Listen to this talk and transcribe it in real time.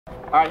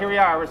All right, here we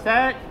are. We're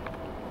set.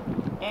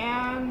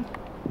 And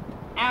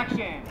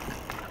action.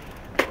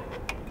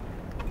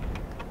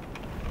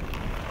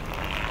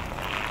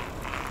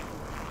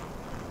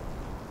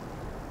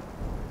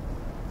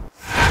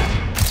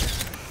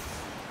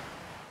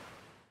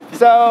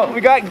 So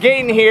we got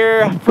Gaten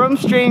here from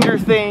Stranger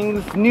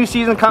Things. New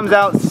season comes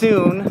out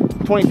soon.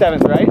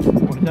 27th, right?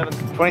 27th.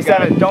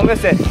 27th. Don't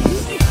miss it.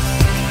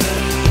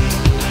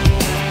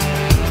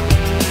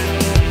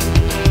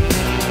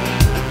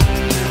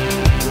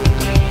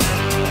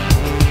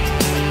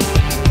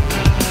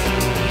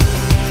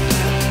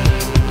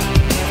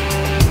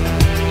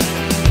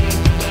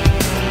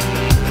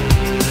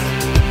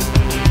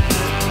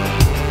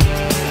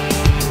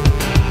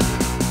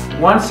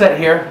 One set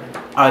here.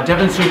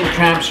 Devin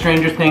Supertramp,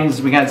 Stranger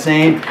Things, we got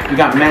Zane, we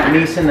got Matt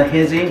Mattson, the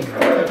hizzy.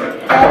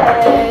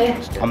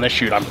 On this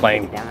shoot I'm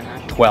playing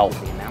 12,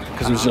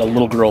 because there's a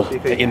little girl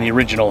in the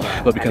original,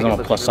 but because I'm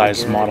a plus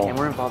size model,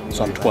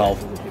 so I'm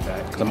 12,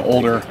 because I'm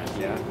older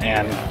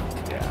and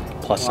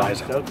plus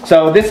size.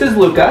 So this is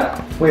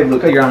Luca. Wait,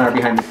 Luca, you're on our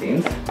behind the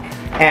scenes.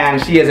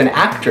 And she is an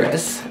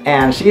actress,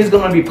 and she is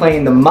going to be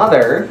playing the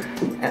mother.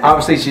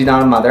 Obviously she's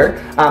not a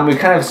mother. We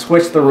kind of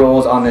switched the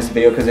roles on this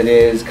video because it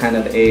is kind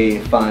of a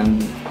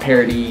fun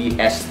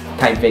parody-esque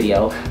type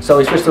video. So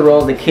we switched the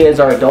roles. The kids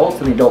are adults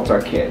and the adults are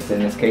kids.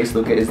 In this case,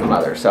 Luca is the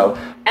mother. So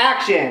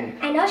action!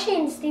 I know she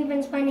and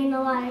Steven's spending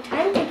a lot of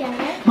time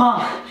together.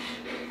 Mom!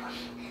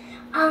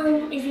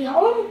 Is he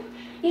home?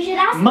 You should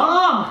ask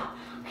Mom! him.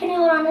 Can you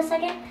hold on a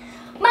second?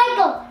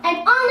 Michael, I'm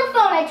on the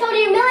phone. I told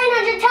you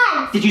 1,000,000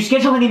 times. Did you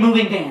schedule any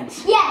moving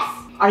vans? Yes.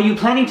 Are you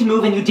planning to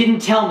move and you didn't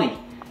tell me?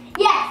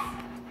 Yes.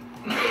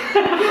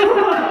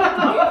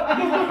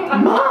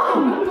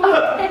 Mom!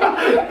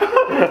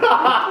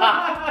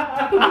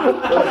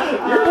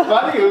 You're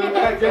funny,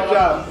 Luca. Good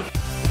job.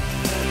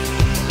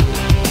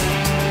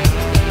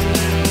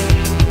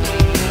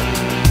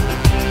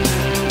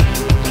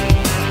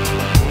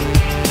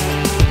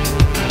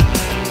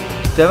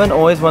 Devin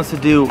always wants to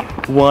do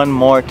one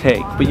more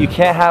take, but you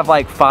can't have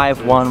like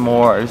 5 one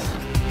mores.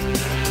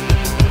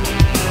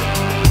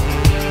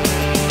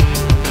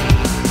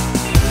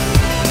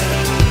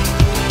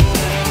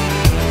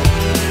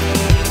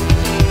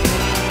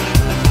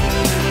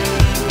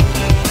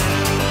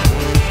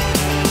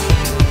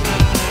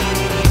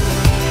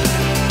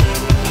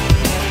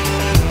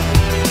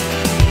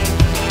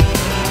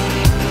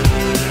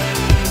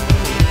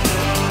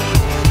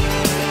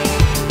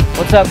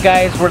 What's up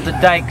guys, we're the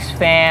Dyches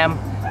Fam.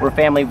 We're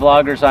family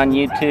vloggers on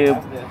YouTube.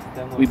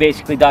 We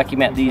basically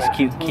document these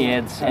cute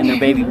kids and their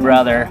baby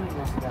brother.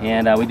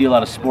 And we do a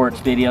lot of sports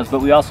videos, but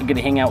we also get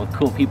to hang out with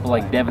cool people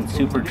like Devin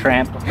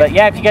Supertramp. But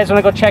yeah, if you guys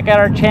want to go check out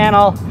our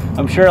channel,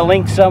 I'm sure a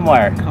link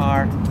somewhere.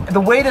 The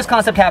way this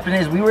concept happened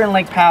is we were in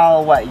Lake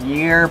Powell, what,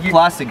 year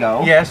plus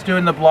ago? Yes,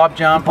 doing the blob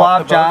jump.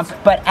 Blob jump.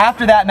 But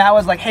after that, Matt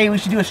was like, hey, we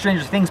should do a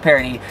Stranger Things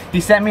parody.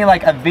 He sent me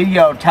like a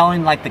video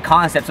telling like the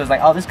concept, so I was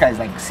like, oh, this guy's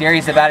like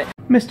serious about it.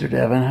 Mr.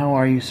 Devin, how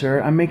are you,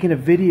 sir? I'm making a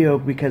video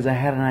because I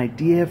had an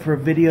idea for a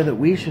video that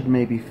we should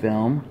maybe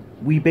film.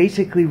 We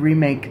basically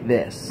remake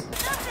this.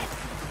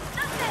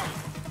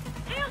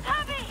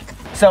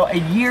 So a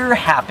year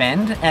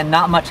happened, and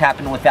not much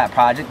happened with that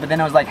project, but then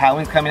it was like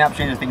Halloween's coming up,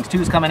 Stranger Things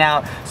 2 is coming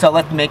out, so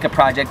let's make a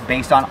project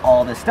based on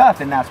all this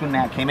stuff, and that's when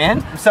Matt came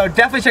in. So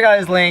definitely check out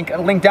his link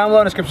down below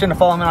in the description to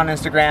follow him on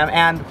Instagram,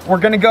 and we're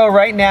gonna go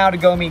right now to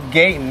go meet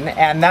Gaten,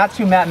 and that's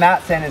who Matt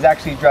Mattson is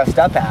actually dressed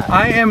up as.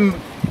 I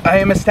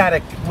am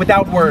ecstatic,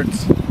 without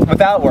words.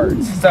 Without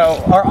words.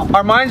 So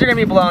our minds are gonna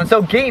be blown.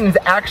 So Gaten's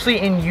actually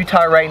in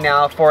Utah right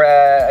now for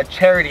a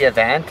charity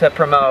event to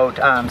promote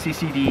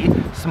CCD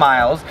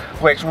Smiles,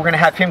 which we're gonna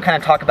have him kind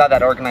of talk about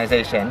that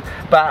organization.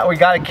 But we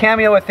got a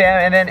cameo with him,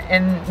 and then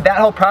in that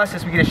whole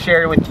process we get to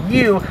share with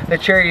you the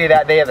charity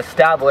that they have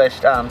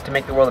established to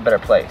make the world a better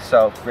place.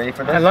 So ready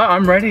for this?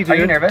 I'm ready, dude. Are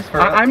you nervous?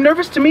 I'm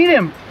nervous to meet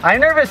him.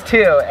 I'm nervous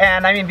too,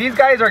 and I mean these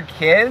guys are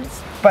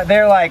kids, but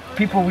they're like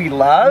people we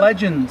love.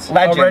 Legends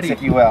already,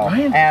 if you will.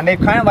 Right. And they've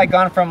kind of like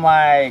gone from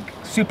like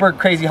super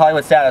crazy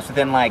Hollywood status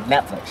within like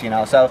Netflix, you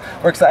know. So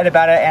we're excited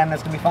about it, and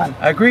it's gonna be fun.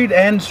 Agreed.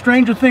 And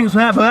stranger things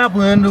have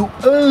happened.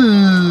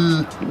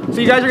 So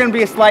you guys are gonna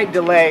be a slight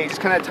delay. Just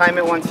kind of time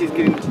it once he's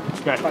getting.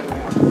 Okay.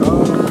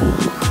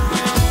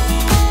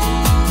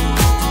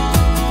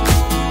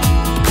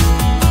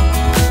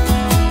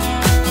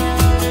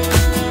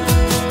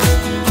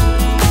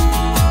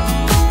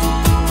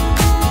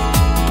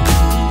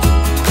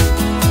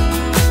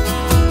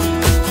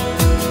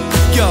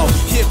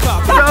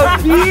 So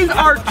these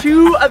are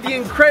two of the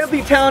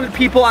incredibly talented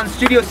people on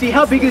Studio C.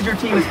 How big is your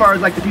team as far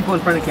as like the people in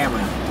front of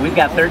camera? We've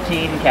got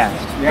 13 cast.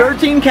 Yeah.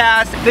 13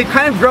 cast. They've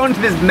kind of grown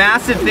into this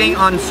massive thing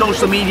on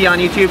social media, on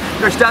YouTube.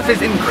 Their stuff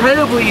is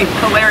incredibly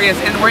hilarious,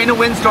 and we're in a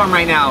windstorm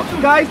right now.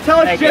 Guys, tell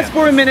us just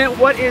for a minute,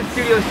 what is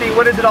Studio C?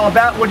 What is it all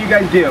about? What do you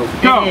guys do?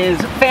 It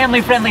is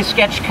family-friendly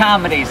sketch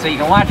comedy, so you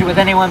can watch it with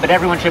anyone, but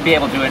everyone should be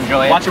able to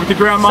enjoy it. Watch it with your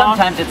grandma.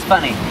 Sometimes it's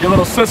funny. Your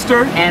little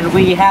sister. And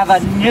we have a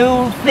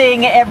new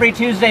thing every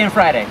Tuesday and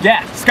Friday.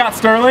 Yeah, Scott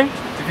Sterling.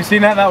 If you've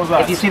seen that, that was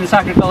us. If you've seen the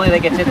soccer goalie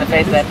that gets hit in the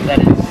face,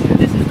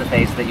 this is the face.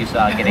 face that you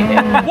saw getting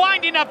hit.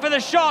 Winding up for the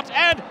shot,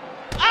 and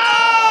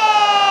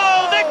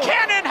oh! The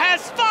cannon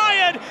has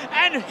fired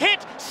and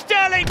hit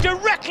Sterling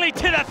directly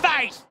to the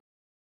face.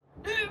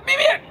 Meet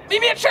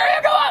me at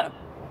Cherry, go on!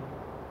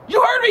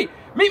 You heard me!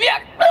 Meet me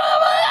at...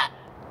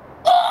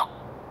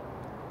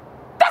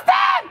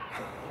 Dustin!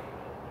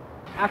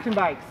 Action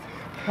bikes.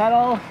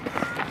 Pedal.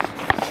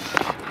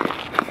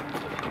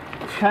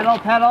 Pedal,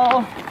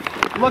 pedal.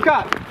 Look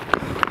up.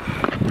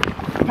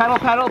 Pedal,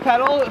 pedal,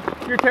 pedal.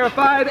 You're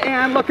terrified,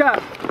 and look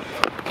up.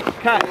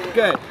 Cut.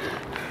 Good.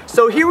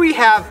 So here we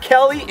have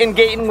Kelly and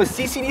Gaten with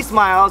CCD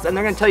Smiles, and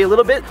they're going to tell you a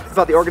little bit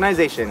about the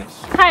organization.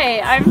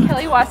 Hi, I'm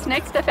Kelly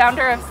Wosnik, the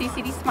founder of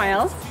CCD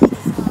Smiles,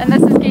 and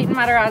this is Gaten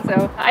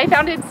Matarazzo. I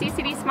founded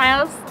CCD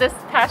Smiles this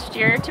past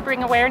year to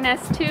bring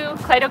awareness to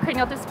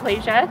cleidocranial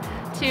dysplasia,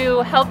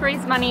 to help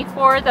raise money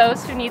for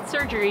those who need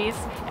surgeries,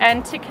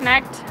 and to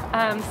connect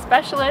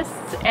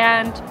specialists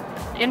and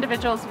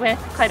individuals with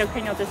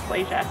cleidocranial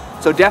dysplasia.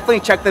 So definitely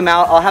check them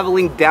out. I'll have a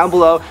link down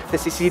below, the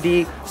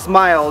CCD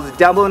Smiles,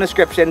 down below in the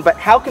description. But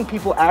how can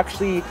people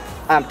actually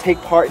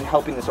take part in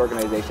helping this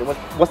organization?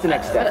 What's the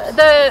next step?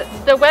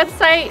 The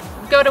website,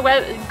 go to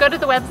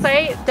the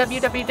website,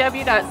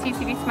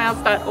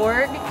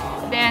 www.ccdsmiles.org.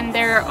 Then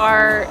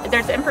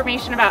there's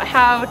information about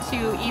how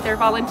to either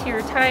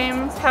volunteer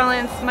time,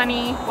 talents,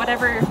 money,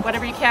 whatever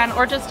you can,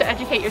 or just to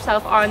educate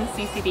yourself on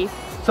CCD.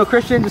 So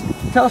Christian, just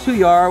tell us who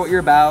you are, what you're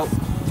about.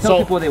 Tell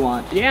people what they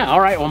want. Yeah,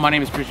 all right. Well, my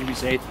name is Christian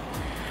Busath.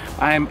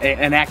 I'm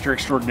an actor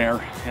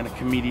extraordinaire and a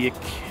comedic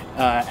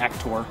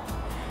actor.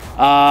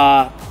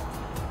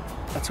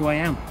 That's who I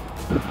am.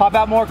 Pop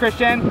out more,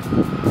 Christian.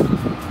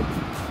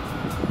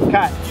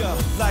 Cut. Yo,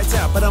 lights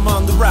out, but I'm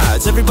on the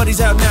rise. Everybody's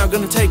out now,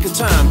 gonna take a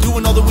time.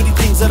 Doing all the witty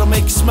things that'll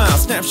make you smile.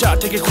 Snapshot,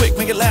 take it quick,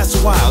 make it last a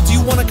while. Do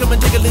you wanna come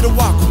and take a little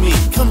walk with me?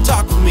 Come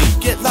talk with me,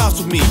 get lost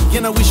with me.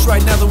 And I wish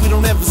right now that we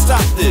don't ever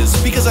stop this,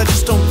 because I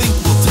just don't think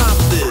we'll top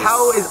this.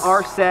 How is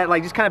our set,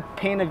 like, just kind of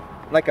paint a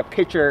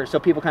picture so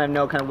people kind of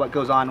know kind of what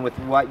goes on with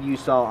what you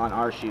saw on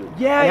our shoot.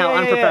 Yeah, and how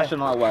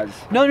unprofessional it was.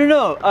 No.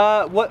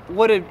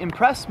 What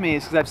impressed me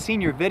is because I've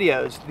seen your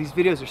videos. These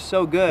videos are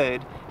so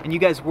good, and you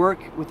guys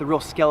work with a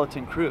real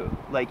skeleton crew.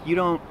 Like you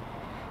don't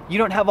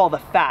have all the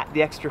fat,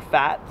 the extra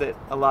fat that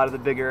a lot of the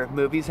bigger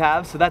movies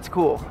have. So that's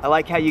cool. I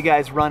like how you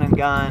guys run and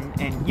gun,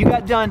 and you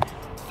got done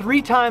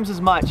 3 times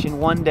as much in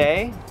one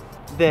day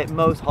that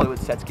most Hollywood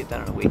sets get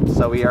done in a week.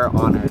 So we are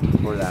honored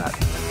for that.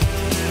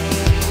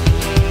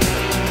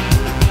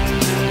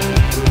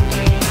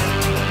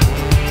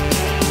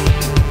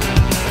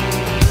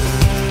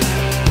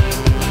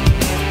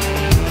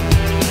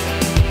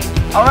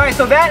 All right,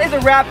 so that is a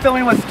wrap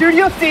filming with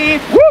Studio C,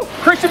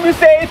 Christian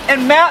Busath,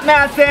 and Matt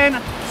Mattson.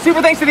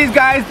 Super thanks to these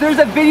guys. There's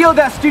a video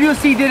that Studio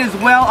C did as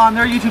well on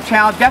their YouTube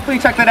channel. Definitely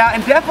check that out,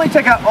 and definitely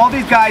check out all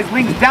these guys.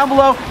 Links down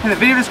below in the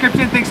video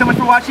description. Thanks so much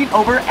for watching.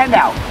 Over and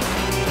out.